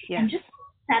 Yeah. And just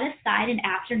set aside an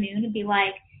afternoon and be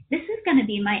like, this is going to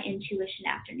be my intuition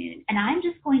afternoon, and I'm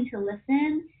just going to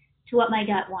listen to what my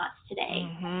gut wants today.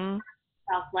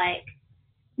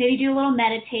 Maybe do a little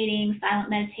meditating, silent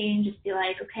meditating, just be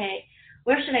like, okay,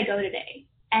 where should I go today?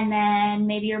 And then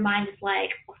maybe your mind is like,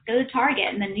 let's go to Target.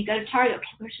 And then you go to Target.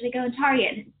 Okay, where should I go in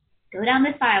Target? Go down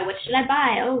this aisle. What should I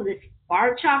buy? Oh, this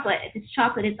bar of chocolate. If it's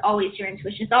chocolate, it's always your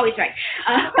intuition. It's always right.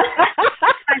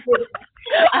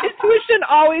 Intuition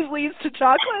always leads to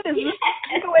chocolate? Is this the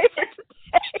takeaway for today?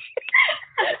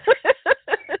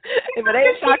 If it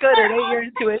ain't chocolate, it ain't your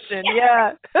intuition.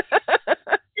 Yeah.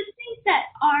 Just things that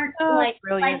aren't fight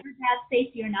for that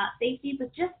safety or not safety,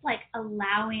 but just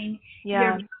allowing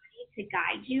your body to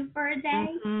guide you for a day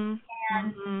and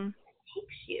it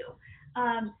takes you.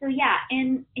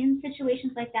 In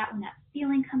situations like that, when that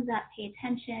feeling comes up, pay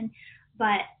attention,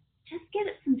 but just give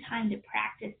it some time to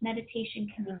practice. Meditation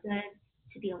can be good,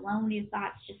 to be alone with your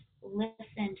thoughts. Just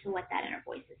listen to what that inner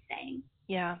voice is saying.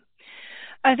 Yeah.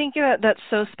 I think that's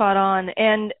so spot on.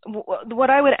 And what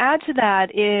I would add to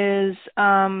that is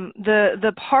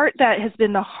the part that has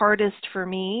been the hardest for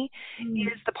me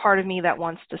is the part of me that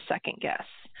wants to second guess.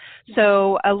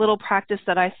 So a little practice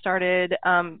that I started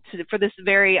for this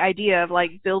very idea of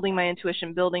building my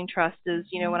intuition, building trust is,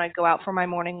 when I go out for my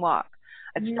morning walk,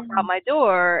 I'd step out my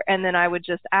door and then I would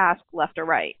just ask left or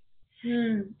right.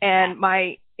 And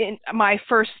my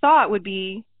first thought would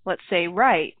be, let's say,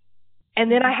 right. And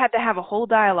then I had to have a whole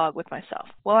dialogue with myself.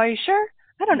 Well, are you sure?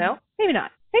 I don't know. Maybe not.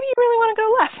 Maybe you really want to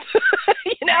go left.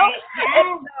 And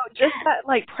so just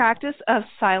that practice of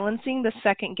silencing the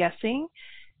second guessing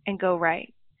and go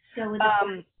right.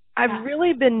 I've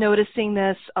really been noticing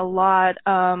this a lot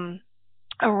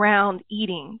around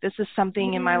eating. This is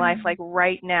something in my life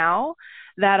right now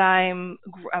that I'm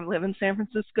living in San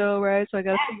Francisco, right? So I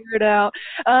got to figure it out.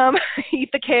 Eat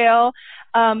the kale.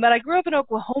 But I grew up in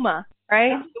Oklahoma,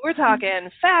 right? So we're talking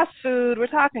fast food. We're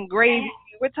talking gravy.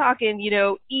 We're talking,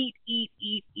 eat.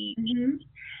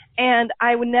 And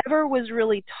I never was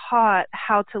really taught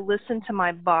how to listen to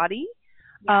my body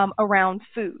around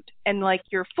food and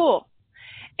you're full.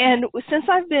 And since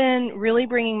I've been really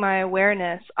bringing my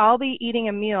awareness, I'll be eating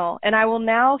a meal and I will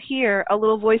now hear a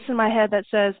little voice in my head that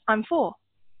says, I'm full.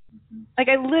 I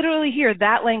literally hear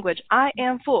that language. I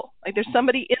am full. There's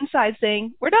somebody inside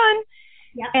saying, we're done.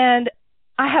 Yep. And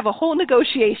I have a whole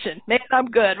negotiation. Man, I'm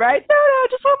good, right? No,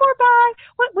 just one more bite.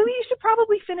 We should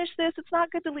probably finish this. It's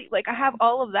not good to leave. I have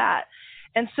all of that.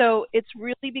 And so it's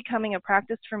really becoming a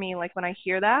practice for me, when I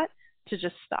hear that, to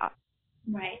just stop.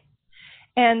 Right.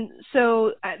 And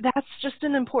so that's just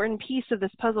an important piece of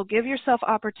this puzzle. Give yourself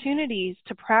opportunities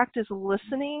to practice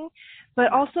listening,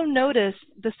 but also notice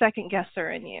the second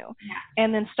guesser in you,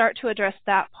 and then start to address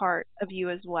that part of you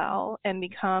as well and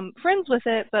become friends with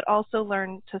it, but also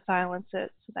learn to silence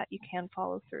it so that you can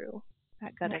follow through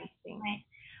that gut instinct. Right.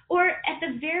 Or at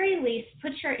the very least,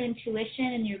 put your intuition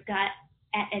and your gut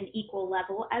at an equal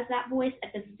level as that voice.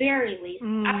 At the very least,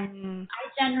 I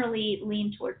generally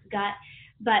lean towards gut,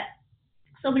 but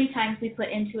so many times we put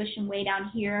intuition way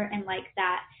down here, and like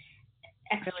that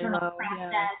external really low,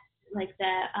 process, like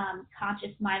the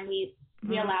conscious mind, we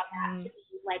allow that to be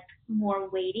like more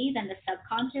weighty than the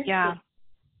subconscious. Yeah.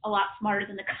 A lot smarter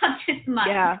than the conscious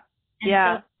mind. Yeah.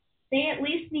 And so they at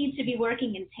least need to be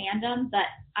working in tandem, but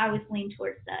I always lean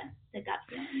towards the gut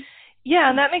feeling.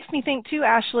 Yeah, and that makes me think too,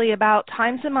 Ashley, about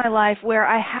times in my life where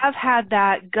I have had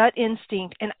that gut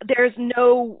instinct and there's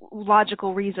no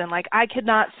logical reason. Like I could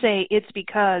not say it's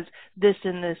because this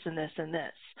and this and this and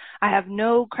this. I have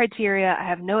no criteria. I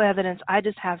have no evidence. I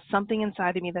just have something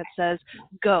inside of me that says,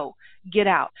 go, get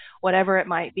out, whatever it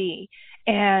might be.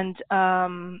 And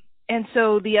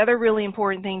so the other really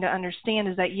important thing to understand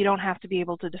is that you don't have to be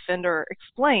able to defend or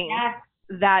explain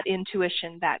that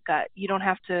intuition, that gut. You don't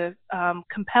have to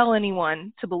compel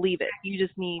anyone to believe it. You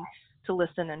just need to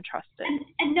listen and trust it.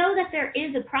 And know that there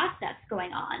is a process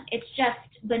going on. It's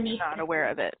just beneath. You're not aware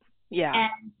of it. Yeah.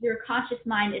 And your conscious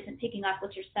mind isn't picking up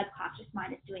what your subconscious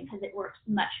mind is doing because it works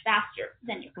much faster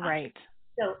than your conscious. Right.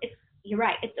 So you're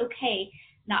right. It's okay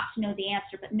not to know the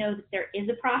answer, but know that there is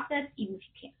a process even if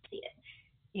you can't see it.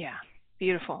 Yeah.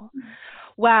 Beautiful.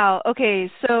 Wow. Okay.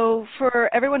 So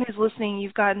for everyone who's listening,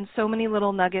 you've gotten so many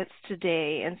little nuggets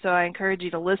today. And so I encourage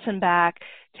you to listen back,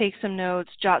 take some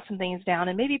notes, jot some things down,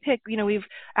 and maybe pick, we've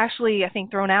actually, I think,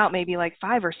 thrown out maybe like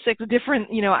 5 or 6 different,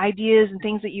 ideas and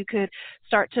things that you could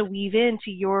start to weave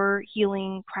into your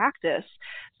healing practice.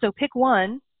 So pick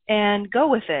one and go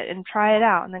with it and try it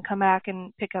out, and then come back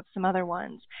and pick up some other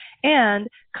ones. And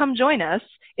come join us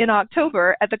in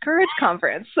October at the Courage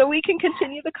Conference so we can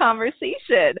continue the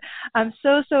conversation. I'm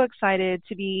so excited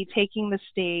to be taking the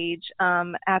stage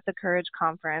at the Courage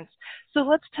Conference. So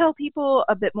let's tell people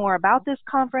a bit more about this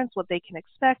conference, what they can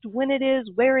expect, when it is,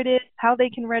 where it is, how they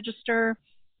can register.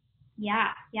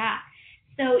 Yeah.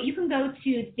 So you can go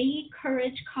to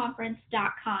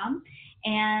thecourageconference.com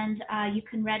and you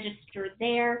can register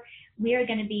there. We are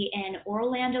going to be in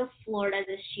Orlando, Florida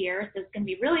this year, so it's going to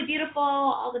be really beautiful,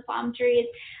 all the palm trees.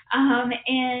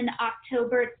 In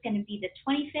October, it's going to be the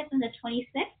 25th and the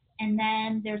 26th, and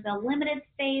then there's a limited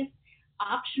space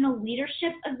optional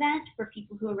leadership event for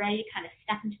people who are ready to kind of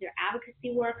step into their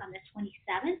advocacy work on the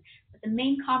 27th. But the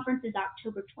main conference is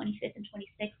October 25th and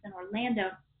 26th in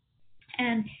Orlando.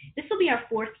 And this will be our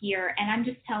 4th year, and I'm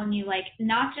just telling you, like,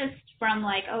 not just from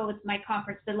like, oh, it's my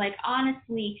conference, but like,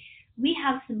 honestly, we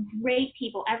have some great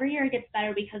people. Every year it gets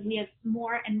better because we have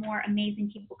more and more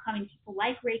amazing people coming, people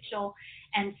like Rachel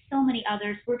and so many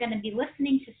others. We're going to be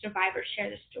listening to survivors share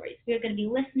their stories. We're going to be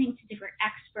listening to different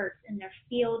experts in their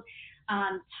field,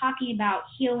 talking about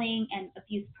healing and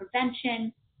abuse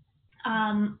prevention.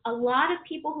 A lot of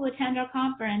people who attend our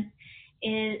conference,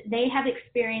 they have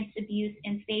experienced abuse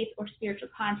in faith or spiritual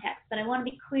context. But I want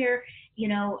to be clear,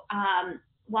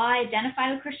 while I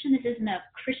identify with Christian, this isn't a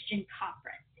Christian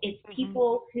conference. It's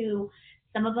people who,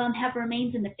 some of them have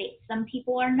remains in the faith. Some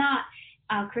people are not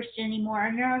Christian anymore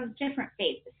and are of different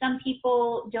faiths. Some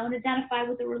people don't identify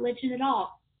with a religion at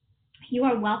all. You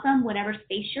are welcome, whatever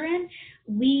space you're in.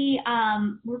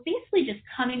 We're basically just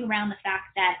coming around the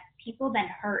fact that people have been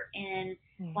hurt in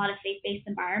a lot of faith-based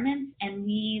environments, and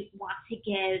we want to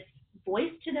give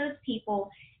voice to those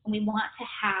people, and we want to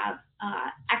have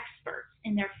experts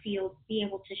in their field be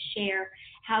able to share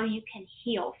how you can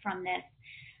heal from this.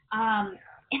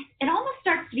 It almost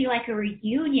starts to be like a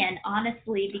reunion,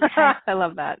 honestly, because I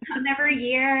love that. They come every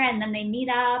year, and then they meet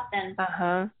up, and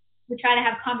we try to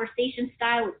have conversation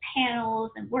style with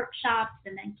panels and workshops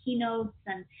and then keynotes.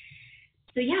 And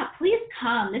so, yeah, please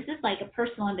come. This is like a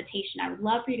personal invitation. I would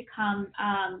love for you to come.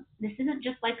 This isn't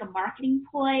just like a marketing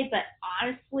ploy, but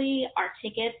honestly, our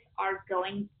tickets are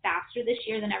going faster this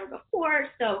year than ever before.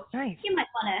 So nice. You might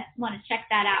want to check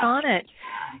that out. On it.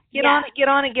 Get on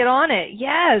it.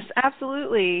 Yes,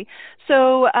 absolutely.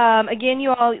 So again,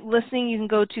 you all listening, you can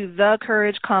go to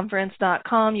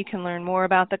thecourageconference.com. You can learn more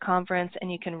about the conference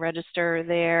and you can register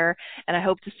there. And I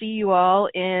hope to see you all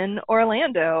in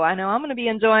Orlando. I know I'm going to be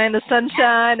enjoying the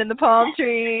sunshine and the palm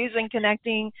trees and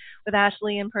connecting with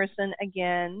Ashley in person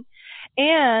again.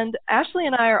 And Ashley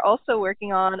and I are also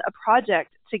working on a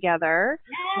project together.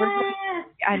 Yes.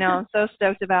 I know, I'm so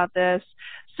stoked about this.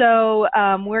 So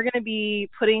we're going to be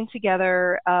putting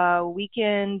together a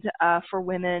weekend for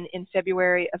women in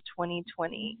February of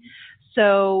 2020.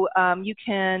 So you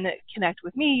can connect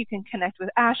with me, you can connect with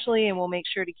Ashley, and we'll make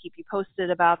sure to keep you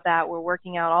posted about that. We're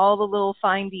working out all the little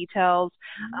fine details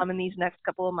in these next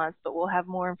couple of months, but we'll have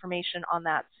more information on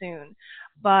that soon.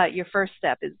 But your first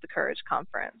step is the Courage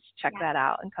Conference. Check that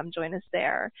out and come join us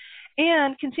there.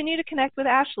 And continue to connect with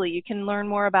Ashley. You can learn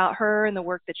more about her and the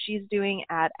work that she's doing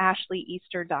at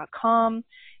ashlyeaster.com.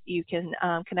 You can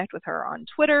connect with her on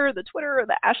Twitter, the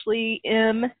Ashley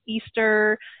M.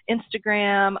 Easter,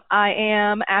 Instagram, I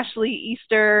am Ashley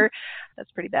Easter.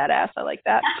 That's pretty badass. I like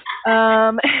that.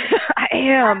 I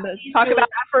am. Talk about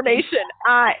affirmation.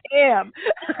 I am.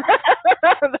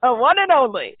 The one and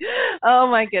only. Oh,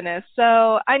 my goodness.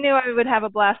 So I knew I would have a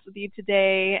blast with you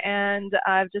today, and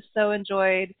I've just so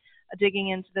enjoyed digging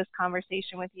into this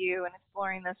conversation with you and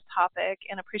exploring this topic,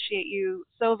 and appreciate you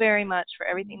so very much for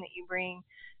everything that you bring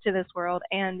to this world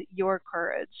and your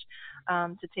courage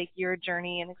to take your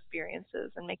journey and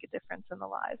experiences and make a difference in the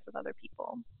lives of other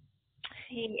people.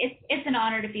 Hey, it's an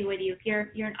honor to be with you.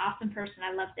 You're an awesome person.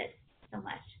 I love this so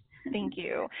much. Thank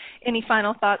you. Any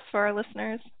final thoughts for our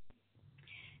listeners?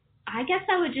 I guess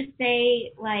I would just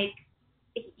say, like,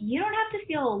 you don't have to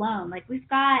feel alone. Like, we've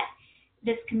got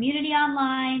this community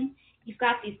online. You've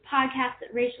got these podcasts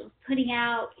that Rachel's putting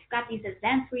out. You've got these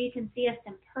events where you can see us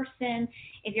in person.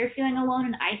 If you're feeling alone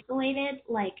and isolated,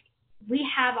 like, we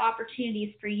have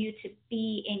opportunities for you to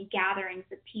be in gatherings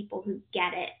of people who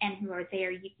get it and who are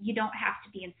there. You don't have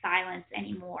to be in silence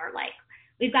anymore. Like,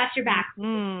 we've got your back.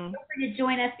 Feel free to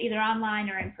join us either online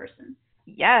or in person.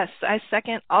 Yes, I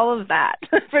second all of that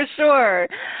for sure.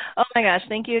 Oh my gosh,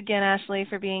 thank you again, Ashley,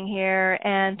 for being here.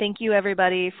 And thank you,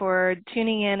 everybody, for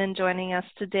tuning in and joining us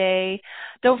today.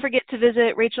 Don't forget to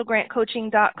visit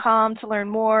RachelGrantCoaching.com to learn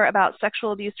more about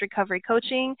sexual abuse recovery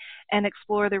coaching and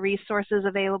explore the resources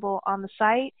available on the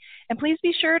site. And please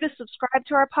be sure to subscribe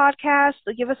to our podcast,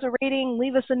 give us a rating,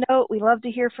 leave us a note. We love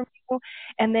to hear from you.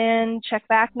 And then check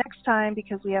back next time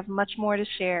because we have much more to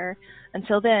share.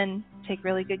 Until then, take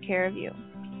really good care of you.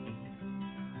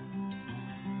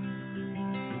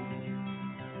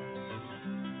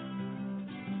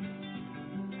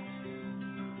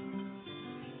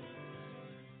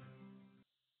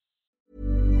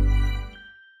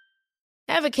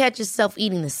 Ever catch yourself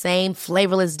eating the same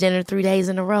flavorless dinner 3 days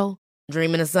in a row?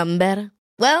 Dreaming of something better?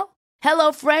 Well,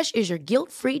 HelloFresh is your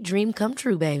guilt-free dream come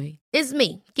true, baby. It's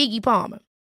me, Keke Palmer.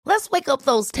 Let's wake up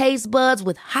those taste buds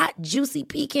with hot, juicy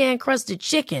pecan-crusted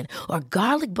chicken or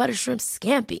garlic butter shrimp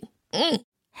scampi.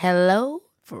 Hello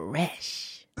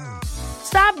Fresh.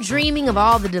 Stop dreaming of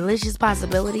all the delicious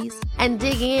possibilities and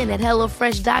dig in at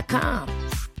HelloFresh.com.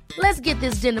 Let's get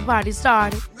this dinner party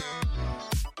started.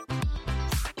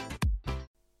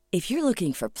 If you're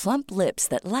looking for plump lips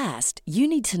that last, you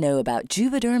need to know about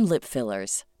Juvederm lip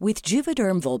fillers. With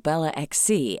Juvederm Volbella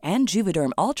XC and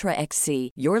Juvederm Ultra XC,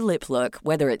 your lip look,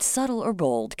 whether it's subtle or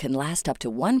bold, can last up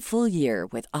to 1 full year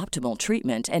with optimal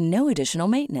treatment and no additional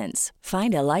maintenance.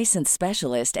 Find a licensed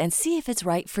specialist and see if it's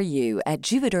right for you at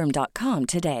Juvederm.com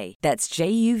today. That's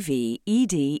JUVEDERM.com.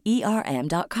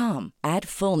 Add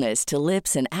fullness to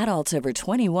lips in adults over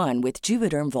 21 with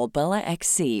Juvederm Volbella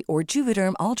XC or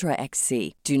Juvederm Ultra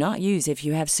XC. Do not use if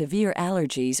you have severe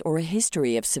allergies or a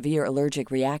history of severe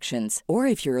allergic reactions, or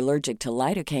if you're allergic to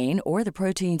lidocaine or the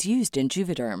proteins used in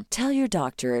Juvederm. Tell your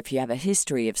doctor if you have a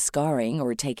history of scarring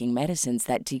or taking medicines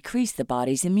that decrease the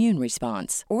body's immune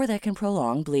response or that can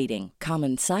prolong bleeding.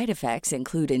 Common side effects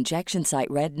include injection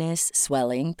site redness,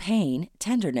 swelling, pain,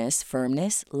 tenderness,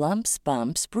 firmness, lumps,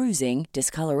 bumps, bruising,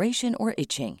 discoloration, or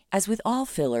itching. As with all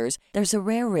fillers, there's a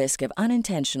rare risk of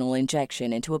unintentional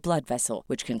injection into a blood vessel,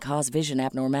 which can cause vision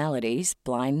abnormalities,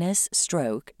 blindness,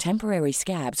 stroke, temporary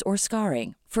scabs, or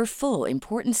scarring. For full,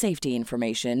 important safety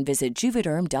information, visit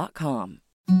Juvederm.com.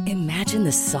 Imagine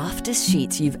the softest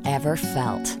sheets you've ever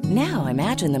felt. Now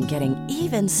imagine them getting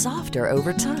even softer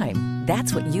over time.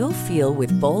 That's what you'll feel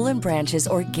with Boll & Branch's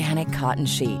organic cotton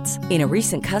sheets. In a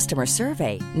recent customer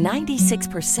survey,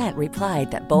 96% replied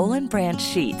that Boll & Branch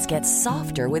sheets get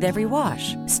softer with every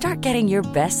wash. Start getting your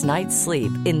best night's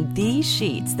sleep in these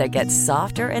sheets that get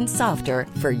softer and softer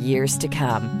for years to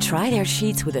come. Try their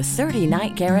sheets with a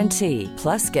 30-night guarantee.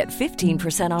 Plus, get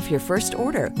 15% off your first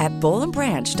order at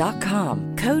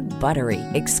BollandBranch.com. Code BUTTERY.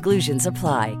 Exclusions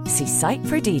apply. See site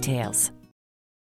for details.